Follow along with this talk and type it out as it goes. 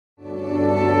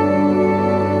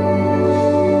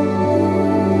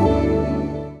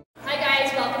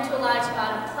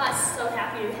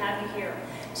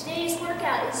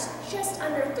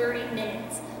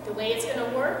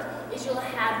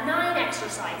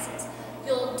exercises.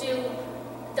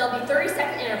 There'll be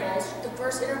 30-second intervals. The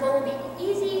first interval will be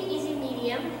easy, easy,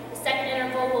 medium. The second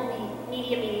interval will be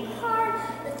medium, medium, hard.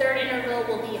 The third interval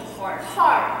will be hard,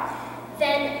 hard.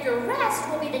 Then your rest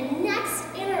will be the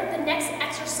next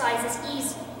exercise is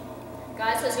easy.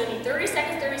 Guys, so it's going to be 30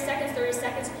 seconds, 30 seconds, 30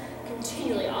 seconds,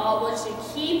 continually. We'll just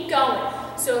keep going.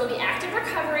 So it'll be active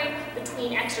recovery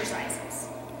between exercises.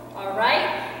 All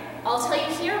right? I'll tell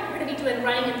you here, we're going to be doing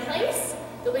running in place.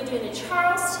 We'll be doing the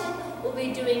Charleston. We'll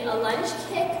be doing a lunge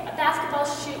kick, a basketball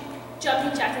shoot,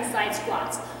 jumping jacks, and side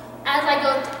squats.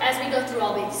 As we go through,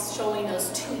 I'll be showing those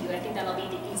to you. I think that'll be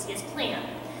the easiest plan.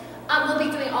 We'll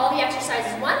be doing all the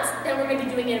exercises once, then we're going to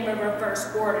be doing it in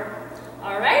reverse order.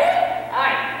 All right? All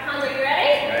right. Hans, are you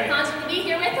ready? Ready. Hans, you can be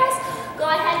here with us. Go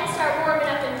ahead and start warming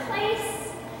up in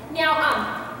place.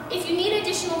 Now, if you need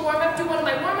additional warm-up, do one of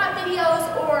my warm-up videos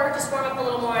or just warm up a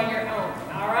little more on your own.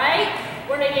 All right?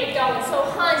 We're going to get going. So,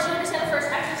 Hans, you understand the first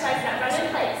exercise, that run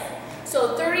in place.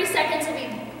 So, 30 seconds will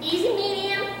be easy,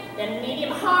 medium, then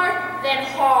medium, hard, then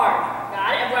hard.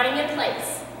 Got it? Running in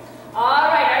place. All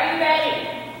right, are you ready?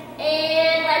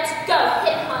 And let's go.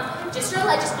 Hit, Hans. Just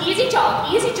relax, just easy,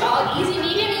 easy,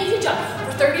 medium, easy jog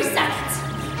for 30 seconds.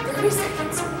 30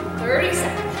 seconds. 30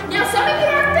 seconds. Now, some of you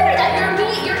have figured that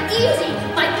you're easy.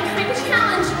 Might be kind of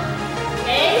challenging.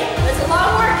 Okay? That's a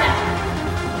long workout.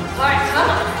 All right, come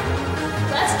on.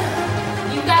 Let's go.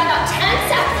 You've got about 10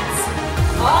 seconds.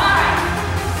 All right.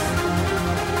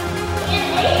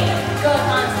 And 8. Good,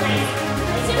 Hans. Nice.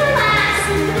 Nice and relaxed.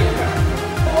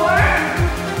 4,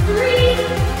 3,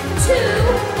 2,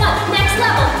 1. Next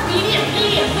level. Medium,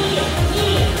 medium, medium,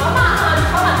 medium. Come on, Hans.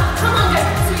 Come on. Come on, guys.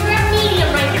 So you're at medium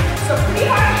right now. So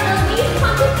pretty hard in those knees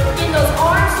pumping, in those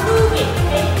arms moving.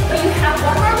 Okay? But you have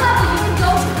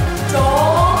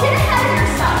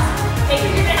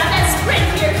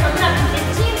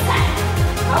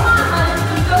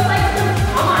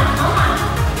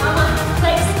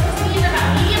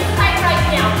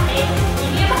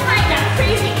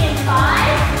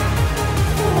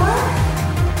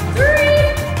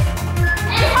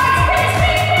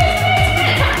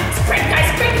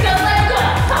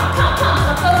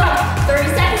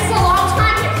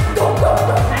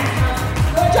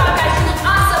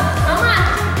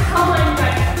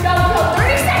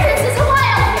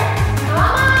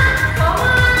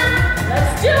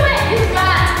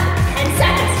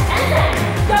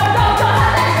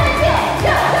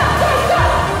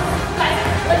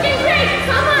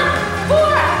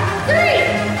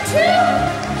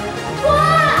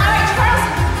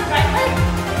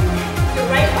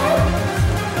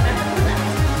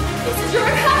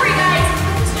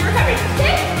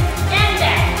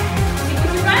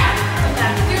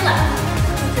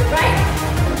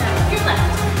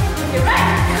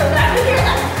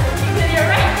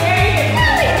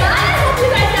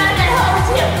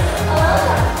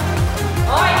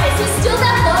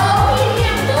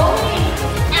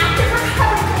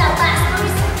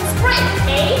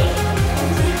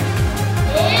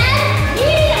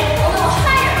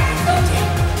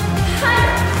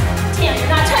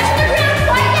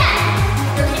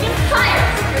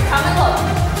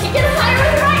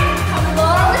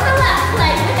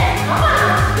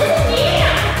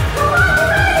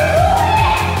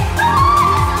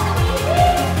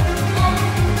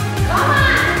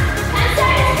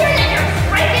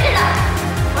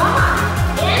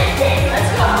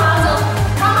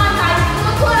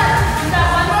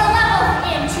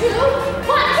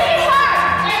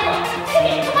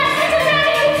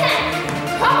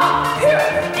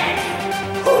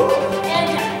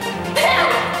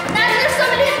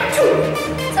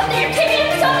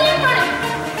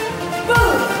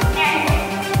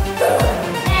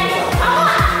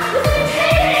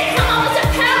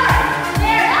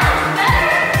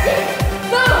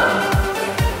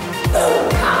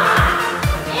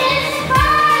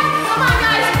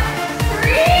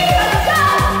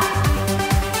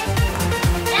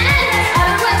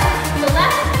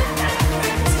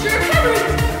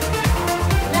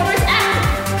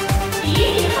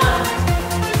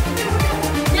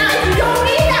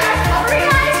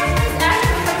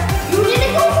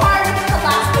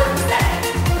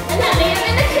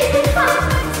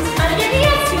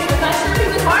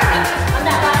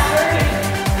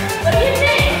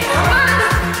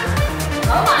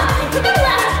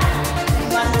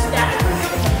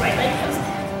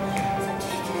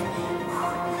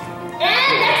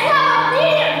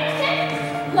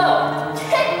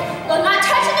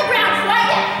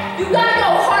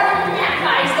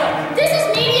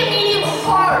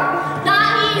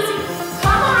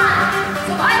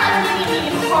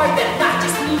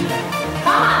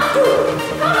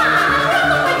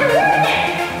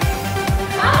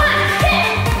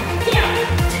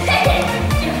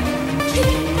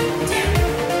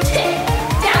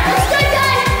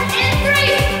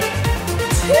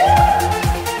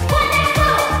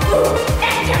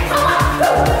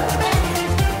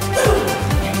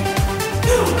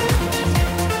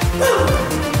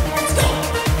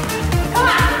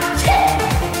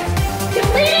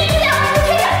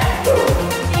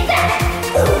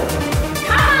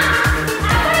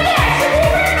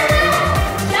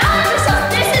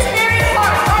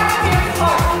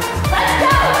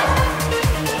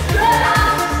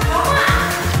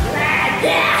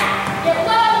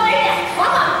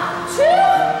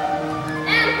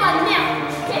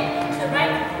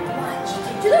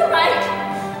the right,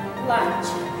 lunge.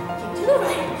 Kick to the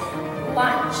right,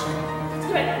 lunge. To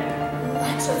the right,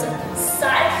 lunge. So it's a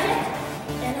side kick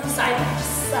and a side lunge.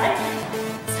 Side kick,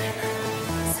 side lunge,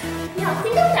 side. Now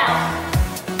think about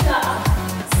the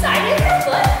side of your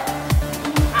foot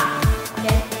up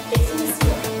and facing the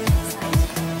ceiling. Side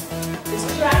kick. This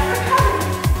is your active recovery.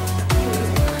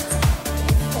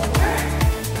 Forward.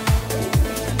 3,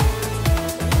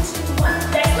 2, 1.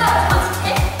 Next level comes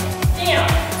kick down.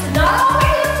 So not all the way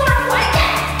to the floor quite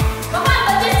yet. Come on,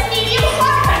 but this medium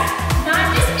hard, guys. Not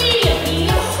this medium,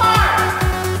 medium hard.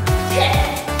 Kick.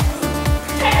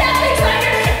 Protect that big side of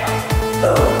your hip.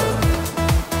 Boom.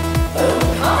 Boom.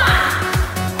 Come on.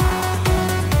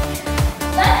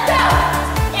 Let's go.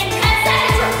 In 10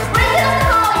 seconds, we're breaking up the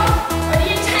volume or the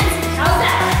intensity. How's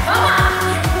that? Come on.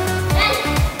 And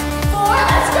 4.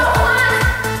 Let's go. Come on.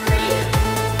 3.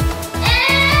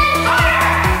 And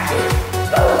harder.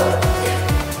 Boom.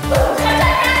 Boom. Touch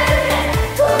that ground with your head.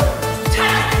 Boom.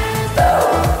 Touch it.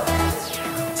 Boom.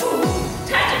 Boom.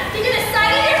 Touch it. Think of the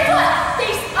side of your foot.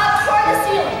 Face up toward the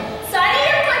ceiling. Side of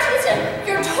your foot to the ceiling.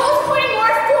 Your toes pointing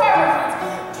more forward.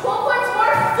 Toe points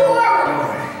more forward.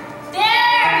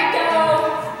 There we go.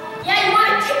 Yeah, you want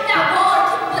to kick that ball or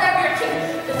kick whatever you're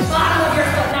kicking. The bottom of your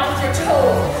foot, not with your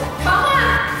toes. Come on.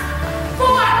 4.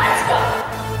 Let's go.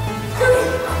 3.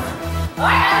 All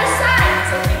right, other side.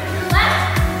 So kick with your left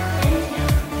and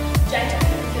down. Gentle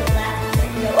kick with your left.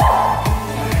 There you go.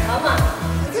 Come on.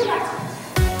 With your left.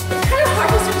 It's kind of hard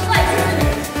to switch legs, isn't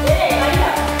it? It is. I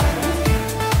know.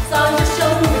 So I'm just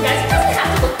showing you guys. It doesn't have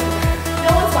to look good. No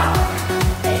one's watching.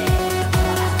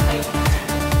 Okay.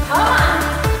 Come on.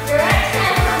 You're at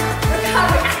 10.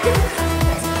 Recovery. Active recovery,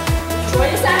 guys. Enjoy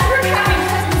this active recovery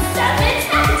because in 7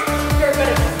 seconds, you're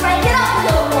going to break it up a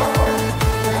little more for me.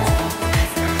 Let's go,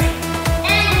 guys. Great.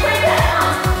 And break it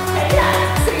up. Break it up.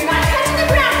 So you're not touching the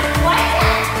ground quite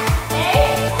yet.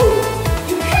 Okay?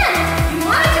 You can. You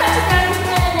want to touch the ground, you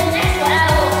can. And then next, we'll add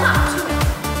a little pump to it.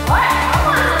 All right. Come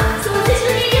on. So is this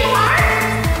your medium hard?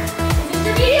 Is this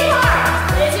your medium hard?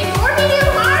 Is it your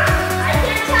medium hard? I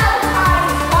can't tell. It's hard.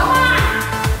 Come on.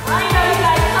 I know you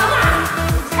guys. Come on.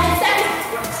 10 seconds.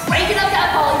 We're breaking up that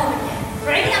volume again.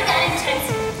 Breaking up that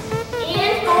intensity.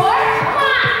 And 4. Come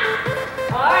on.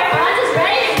 All right. Hands is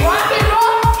ready. Rock and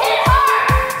roll. Hit hard.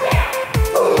 Down.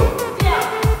 Boom. Down.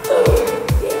 Boom.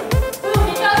 Down. Boom.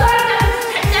 It goes hard enough to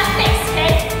protect that face,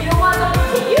 okay? You don't want them to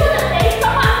hit you in the face.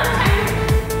 Come on.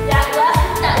 Protect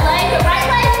that leg, the right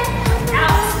leg.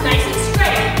 Out. Nice and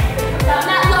straight. Come down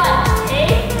that lunge, okay?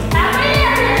 Halfway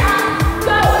there.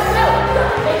 Go. Go. Go.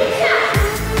 Make it count.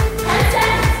 10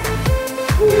 seconds.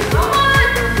 Come on.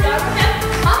 Don't forget.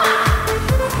 Come on.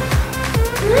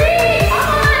 3. Come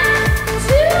on.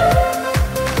 2.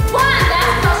 1.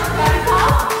 That's close. Grab your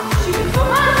ball. Shoot.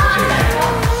 Come on. Grab your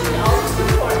ball. Shoot. Always to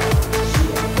the floor.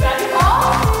 Shoot. Grab your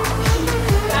ball. Shoot.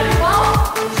 Grab your ball.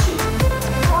 Shoot.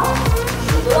 Grab your ball.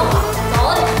 Shoot. Little hop. That's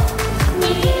all it is.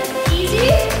 Medium. Easy.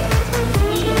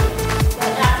 Medium.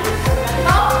 But after you grab your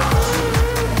ball. Shoot.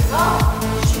 Grab your ball.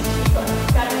 Shoot. Keep going.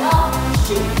 Grab your ball.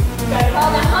 Shoot. Grab your ball.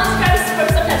 Now Hans grab his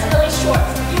script. That's really short.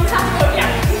 You would have to go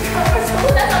down.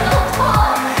 That's a little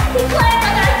taller. He's playing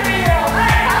like that 3-year-old. All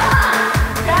right, come on.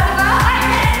 Grab the ball. All right,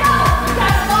 next ball.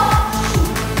 Grab the ball. Shoot.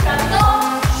 Grab the ball.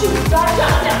 Shoot. Don't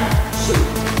jump down. Shoot.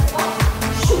 Ball.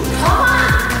 Shoot. Come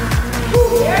on.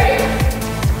 There you go.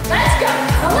 Let's go.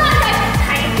 Come on, guys.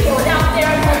 How you feeling out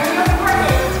there? You're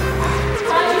working.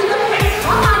 How you look great.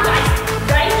 Come on, guys.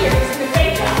 Right here. You're doing a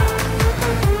great job.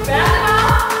 Grab the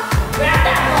ball. Grab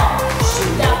that ball.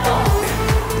 Shoot that ball.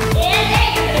 And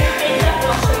 8. You're going to create that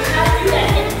ball. Show you how to do that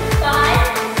in 5,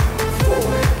 4,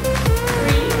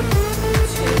 3,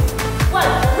 2, 1.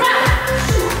 Grab it.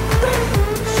 Shoot.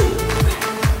 Shoot.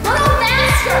 Little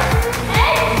faster.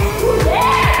 Hey.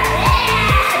 There. Yeah.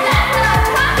 That's what I'm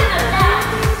talking about.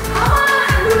 Come on.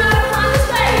 Move out of harm's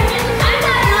way. Get the time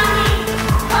out on me.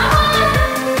 Come on.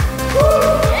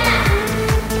 Yeah.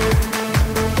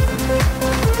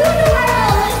 Who knew our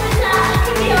little Elizabeth Nashville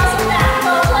could be also a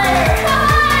basketball player? Come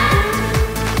on.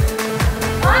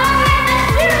 All right, let's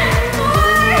do it. 4,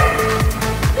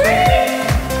 3,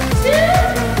 2,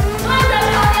 1. Grab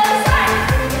it on the other side.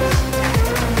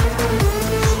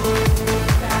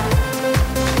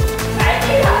 Right,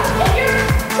 you have to get your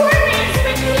coordinated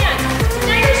switch hands. So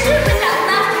now you're shooting with that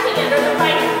left hand or the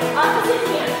right opposite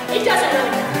hand. It doesn't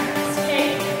really matter,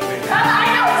 okay? Come on, I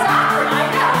know it's awkward, I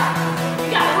know. You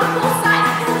gotta work both sides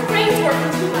because the brain's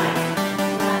working too much.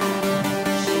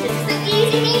 This is the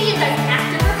easy medium that's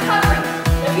active recovery.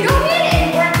 If you don't need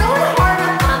it, we're going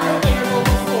harder on the interval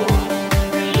before.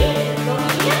 3, go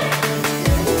medium.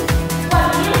 2,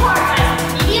 1, medium hard, guys.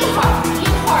 Medium hard,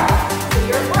 medium hard. So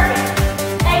you're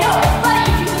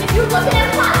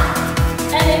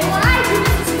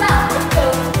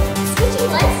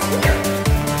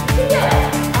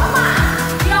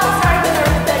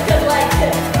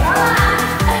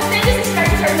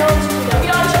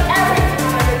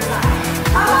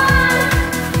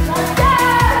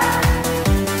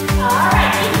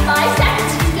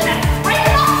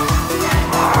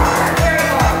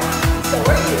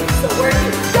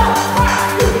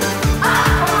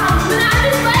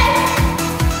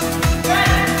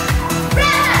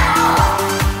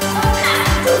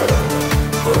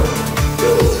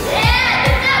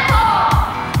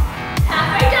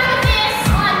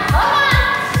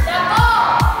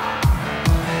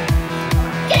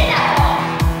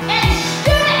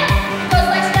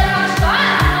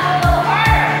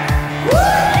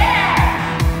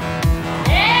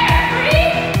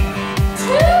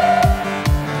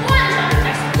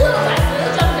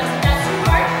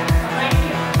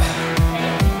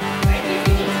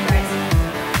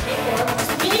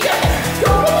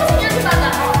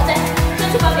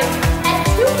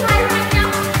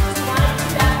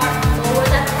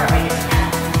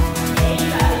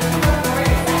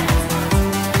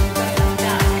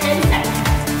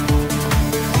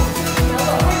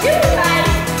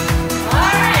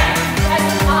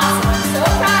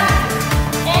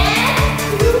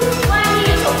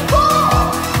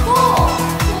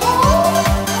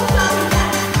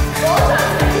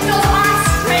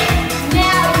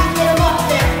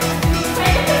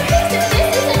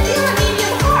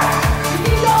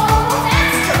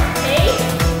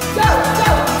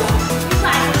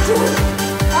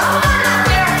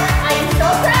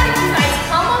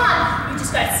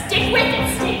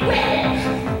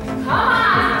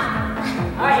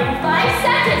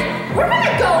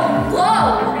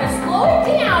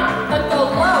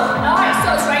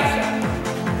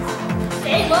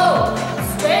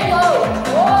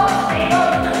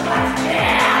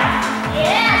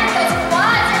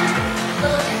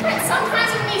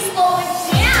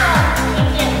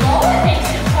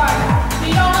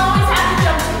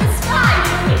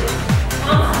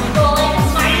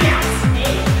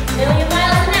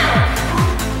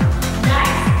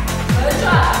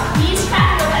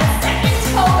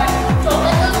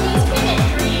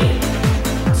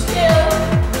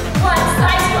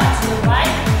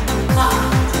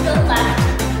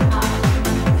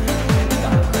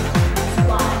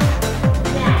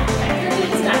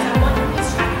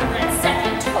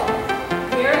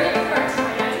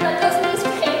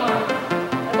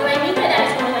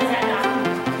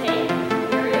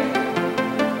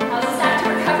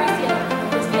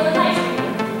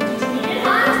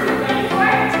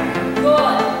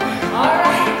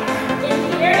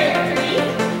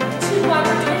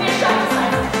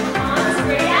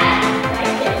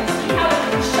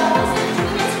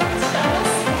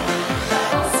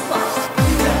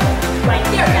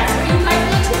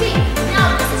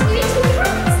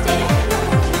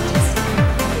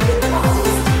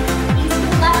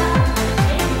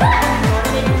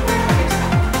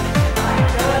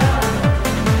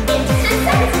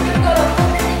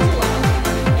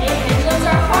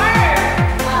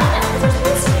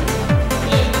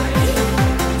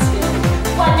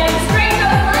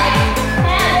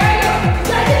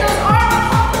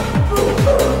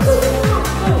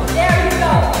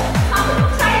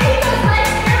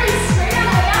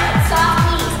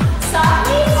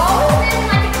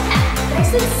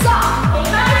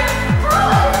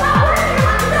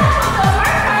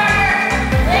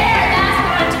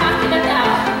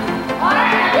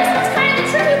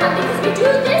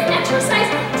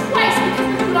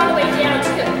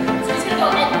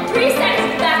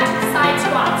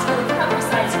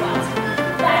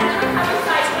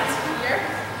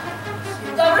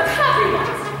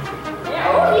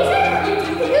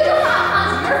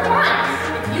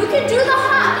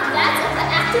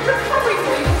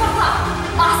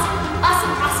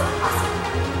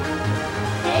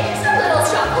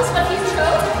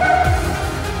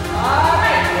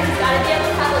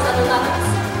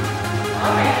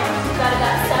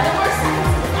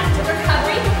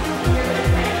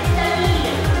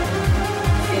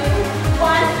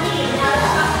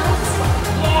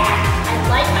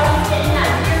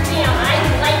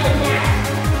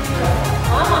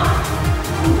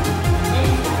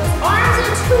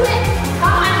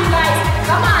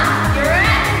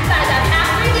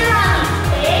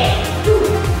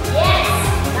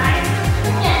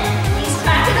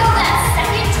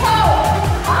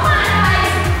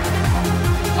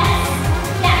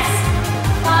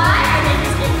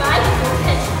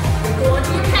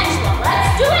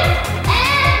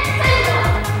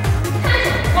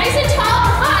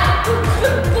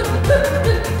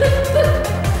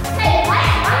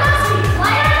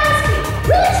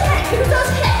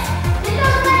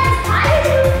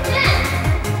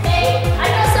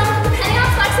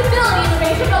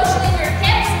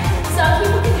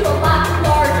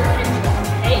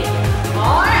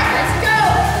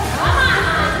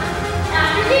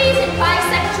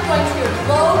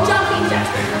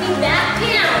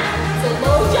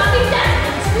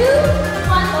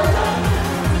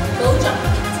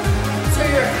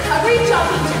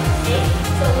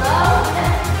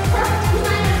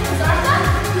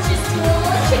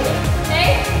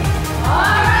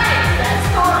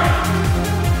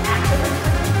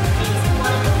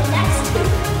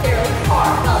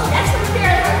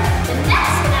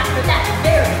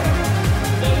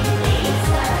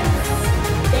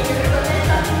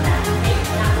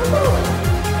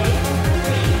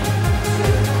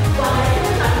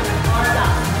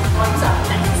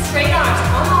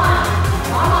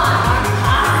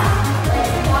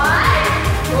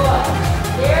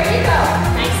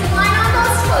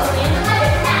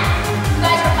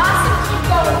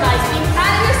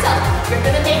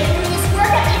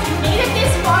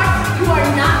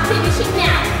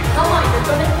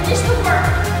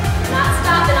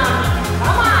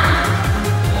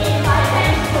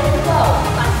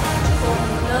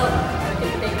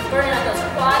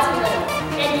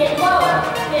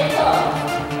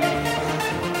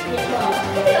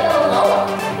Keep it a little lower.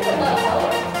 Keep it a little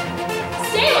lower.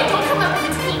 Stay low. Don't come up in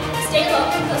between. Stay low.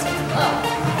 Keep those hips low.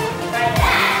 Right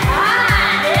there.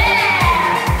 Ah,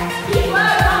 yeah. Keep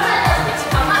low. Don't let those hips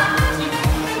come up.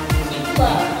 Keep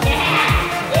low.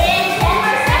 Yeah. In 10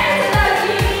 more seconds of those,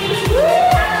 cuties. Woo,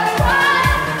 have fun.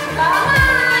 Come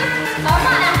on. Come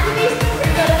on. After these, we're going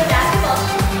to go to the basketball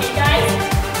shoot. Okay, guys?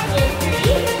 In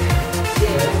 3,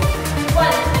 2,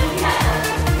 1. Easy, have fun.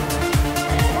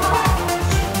 Let's go.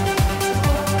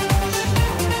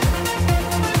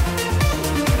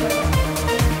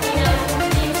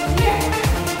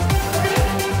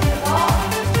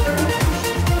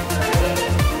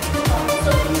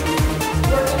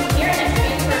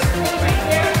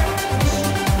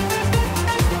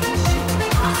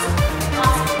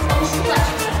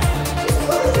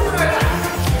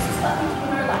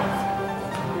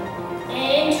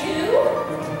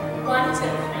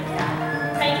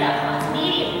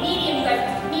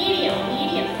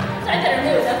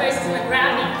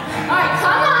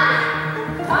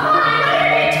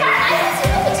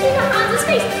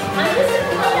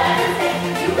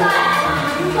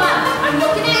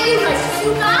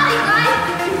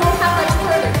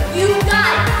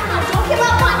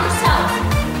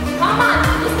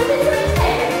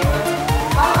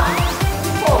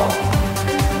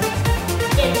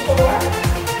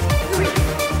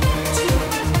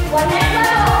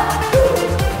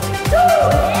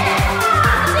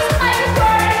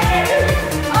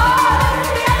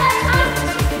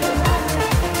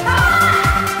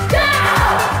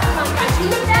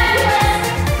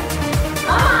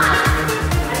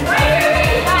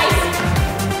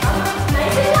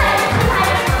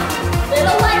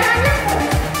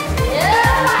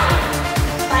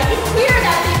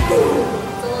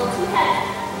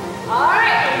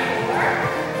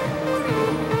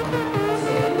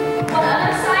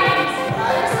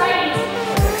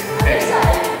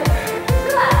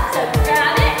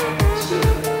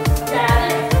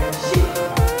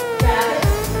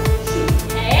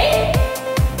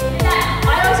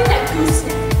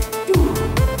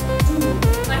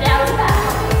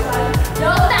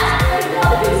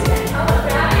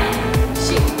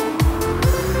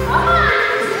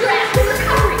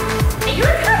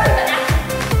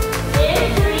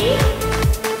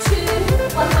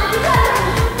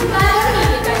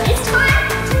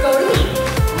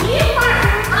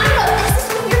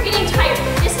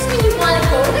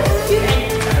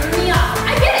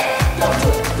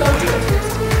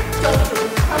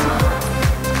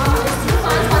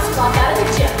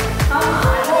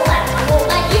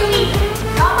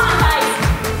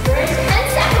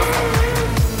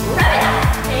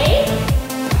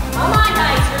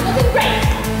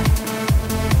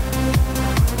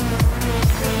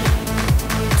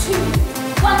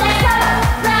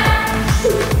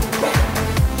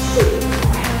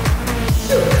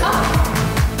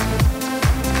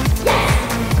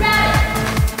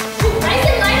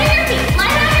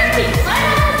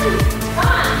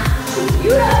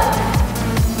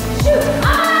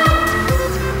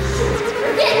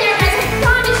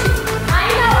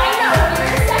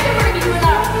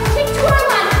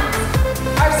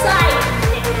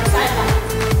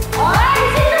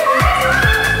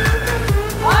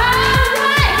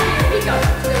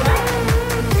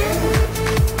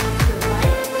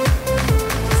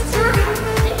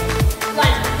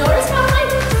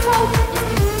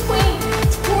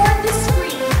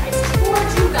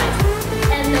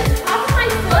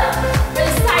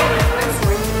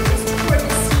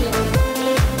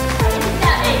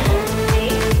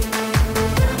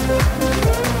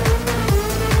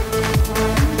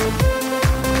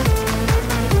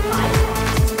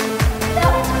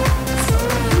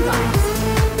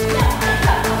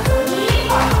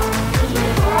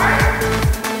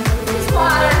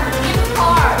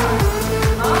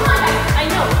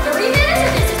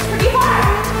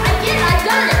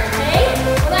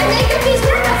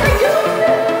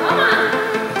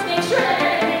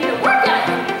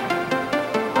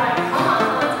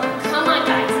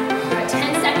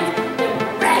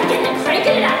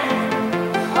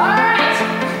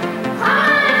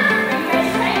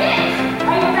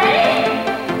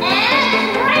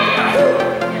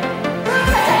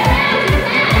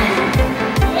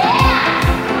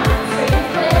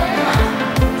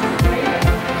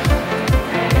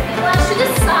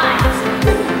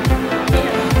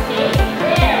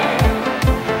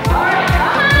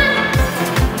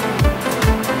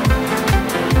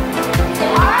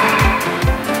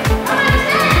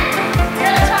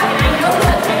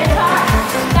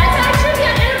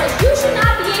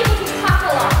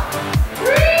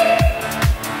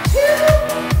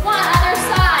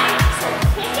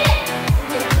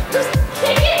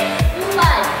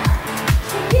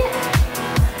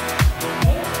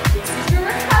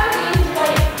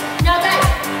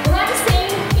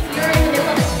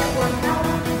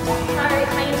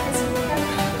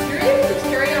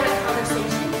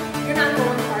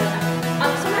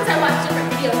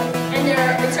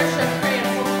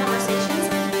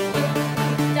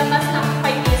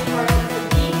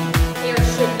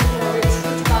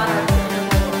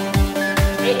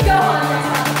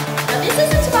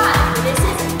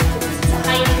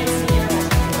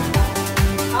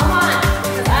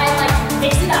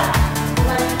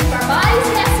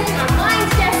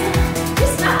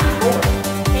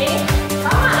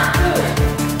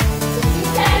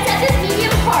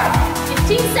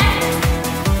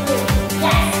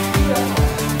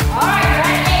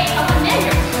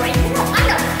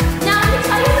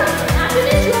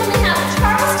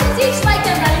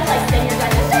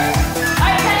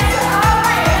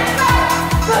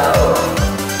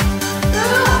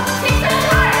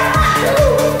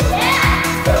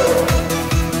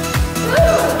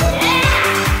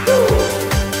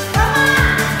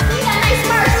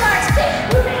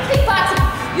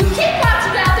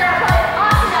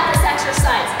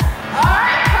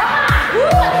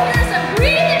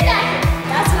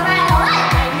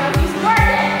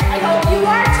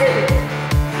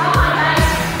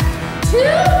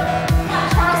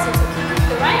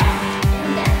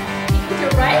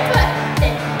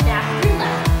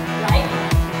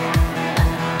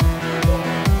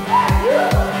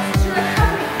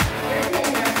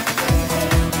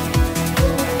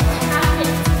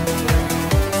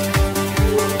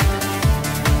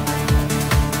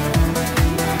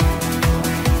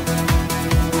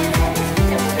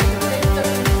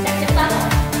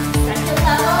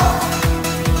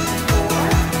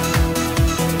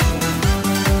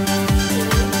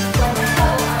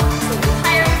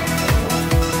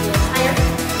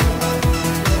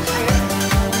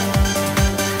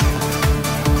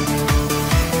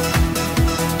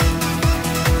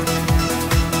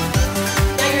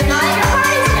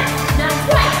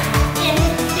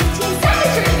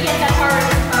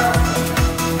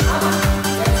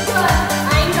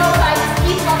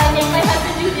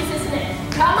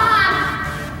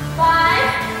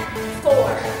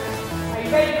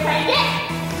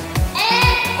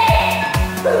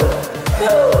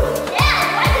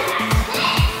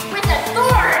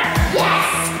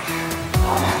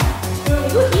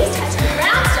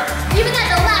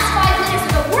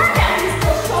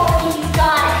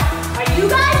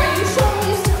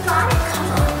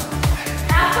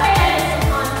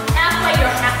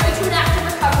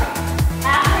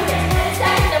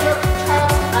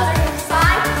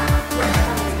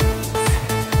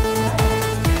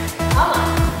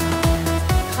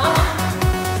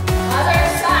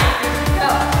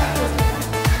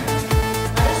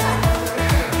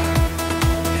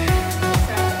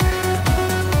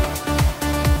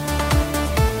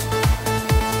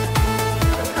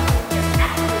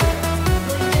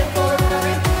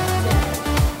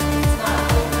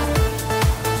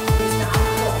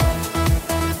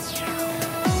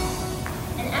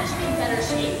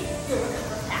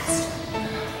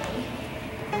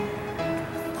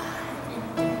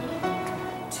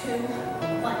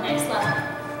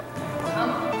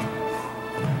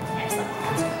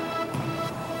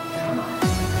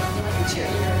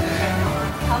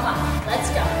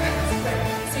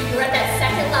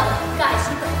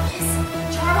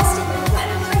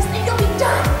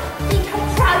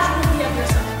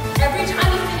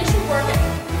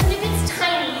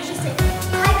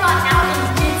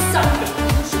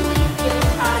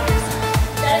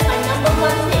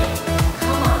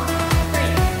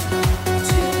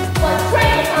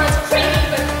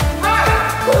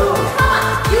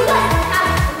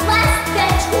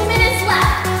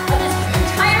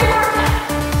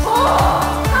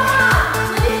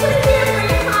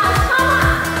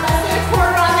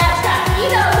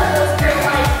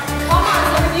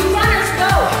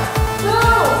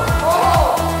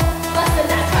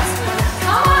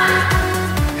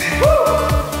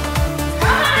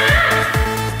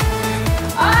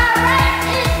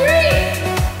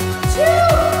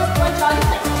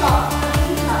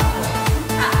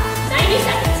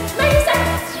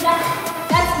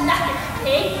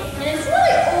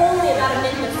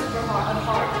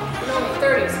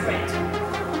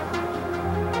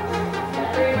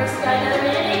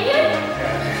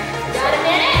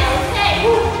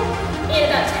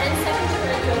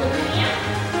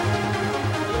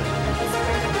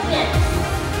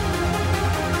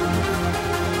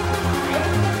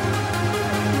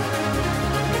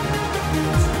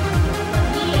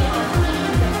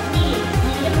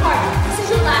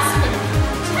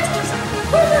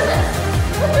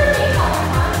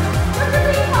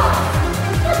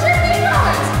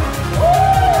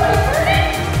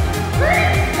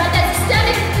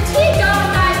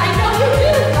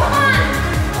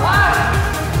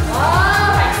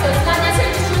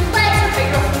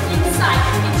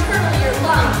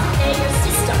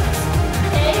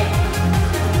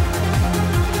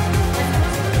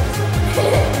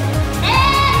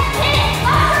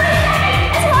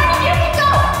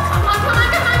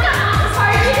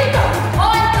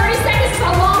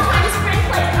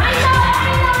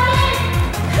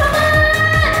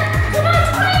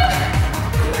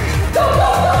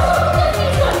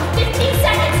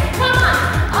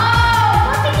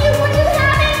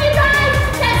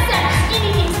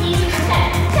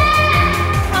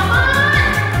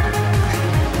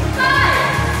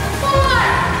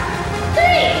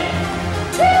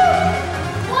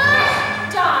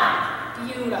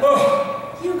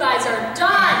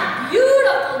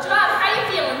 Good job. How are you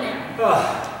feeling there?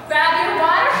 Grab your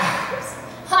water.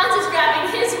 Hans is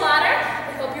grabbing his water.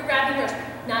 I hope you're grabbing yours.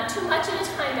 Not too much at a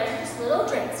time, guys. Just little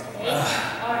drinks, okay?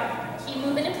 All right. Keep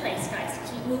moving in place, guys.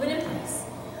 Keep moving in place.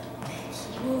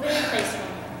 Keep moving in place.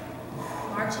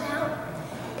 March it out.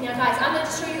 Now, guys, I'm going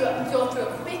to show you, go through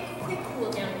a quick cool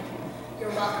down with you.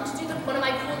 You're welcome to do one of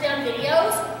my cool down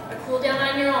videos or cool down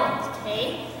on your own,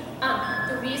 okay?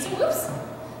 The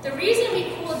reason we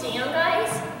cool down,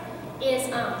 guys, is,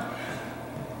 oh,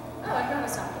 I forgot to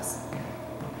stop this.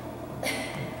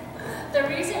 The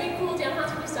reason we cool down, how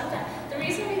can we stop that? The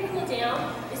reason we cool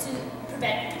down is to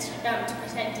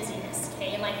prevent dizziness,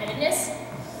 okay, and lightheadedness,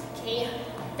 okay?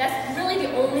 That's really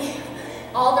the only,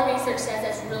 all the research says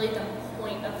that's really the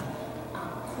point of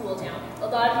cool down. A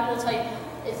lot of people will tell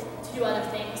you is to do other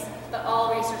things, but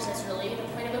all research says really the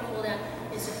point of a cool down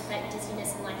is to prevent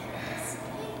dizziness and lightheadedness,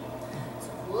 okay? So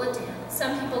cool it down.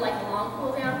 Some people like a long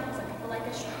cool down, some people like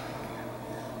a short cool down.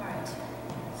 All right.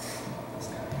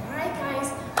 All right,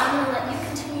 guys, I'm going to let you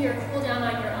continue your cool down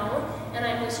on your own, and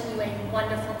I'm wishing you a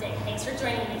wonderful day. Thanks for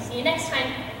joining me. See you next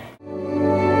time.